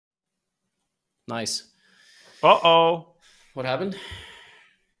Nice. Uh-oh. What happened?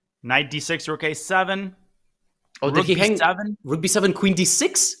 Knight d6, rook a7. Oh, did Rook he hang b7. rook b7, queen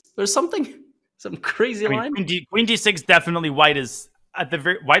d6 or something? Some crazy I mean, line? queen d6 definitely white is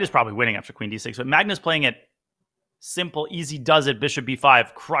white is probably winning after queen d6, but Magnus playing it simple, easy does it, bishop b5, Yeah.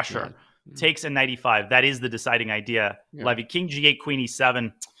 crusher. Takes a knight e5. That is the deciding idea. Yeah. Levy, king g8, queen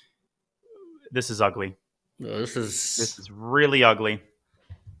e7. This is ugly. No, this This is. is really ugly.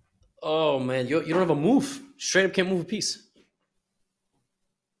 Oh man, you don't have a move. Straight up can't move a piece.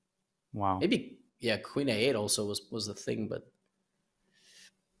 Wow. Maybe yeah, queen a8 also was the thing, but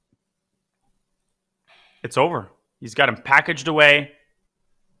It's over. He's got him packaged away,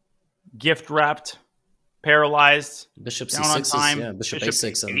 gift wrapped, paralyzed, bishop down on c6 is time. yeah, bishop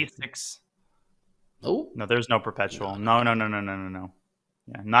a6 and a6. oh No, there's no perpetual. No.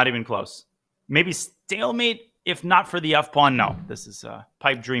 Yeah, not even close. Maybe stalemate if not for the F pawn. No, this is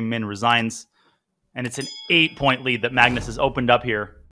pipe dream. Min resigns, and it's an 8-point lead that Magnus has opened up here.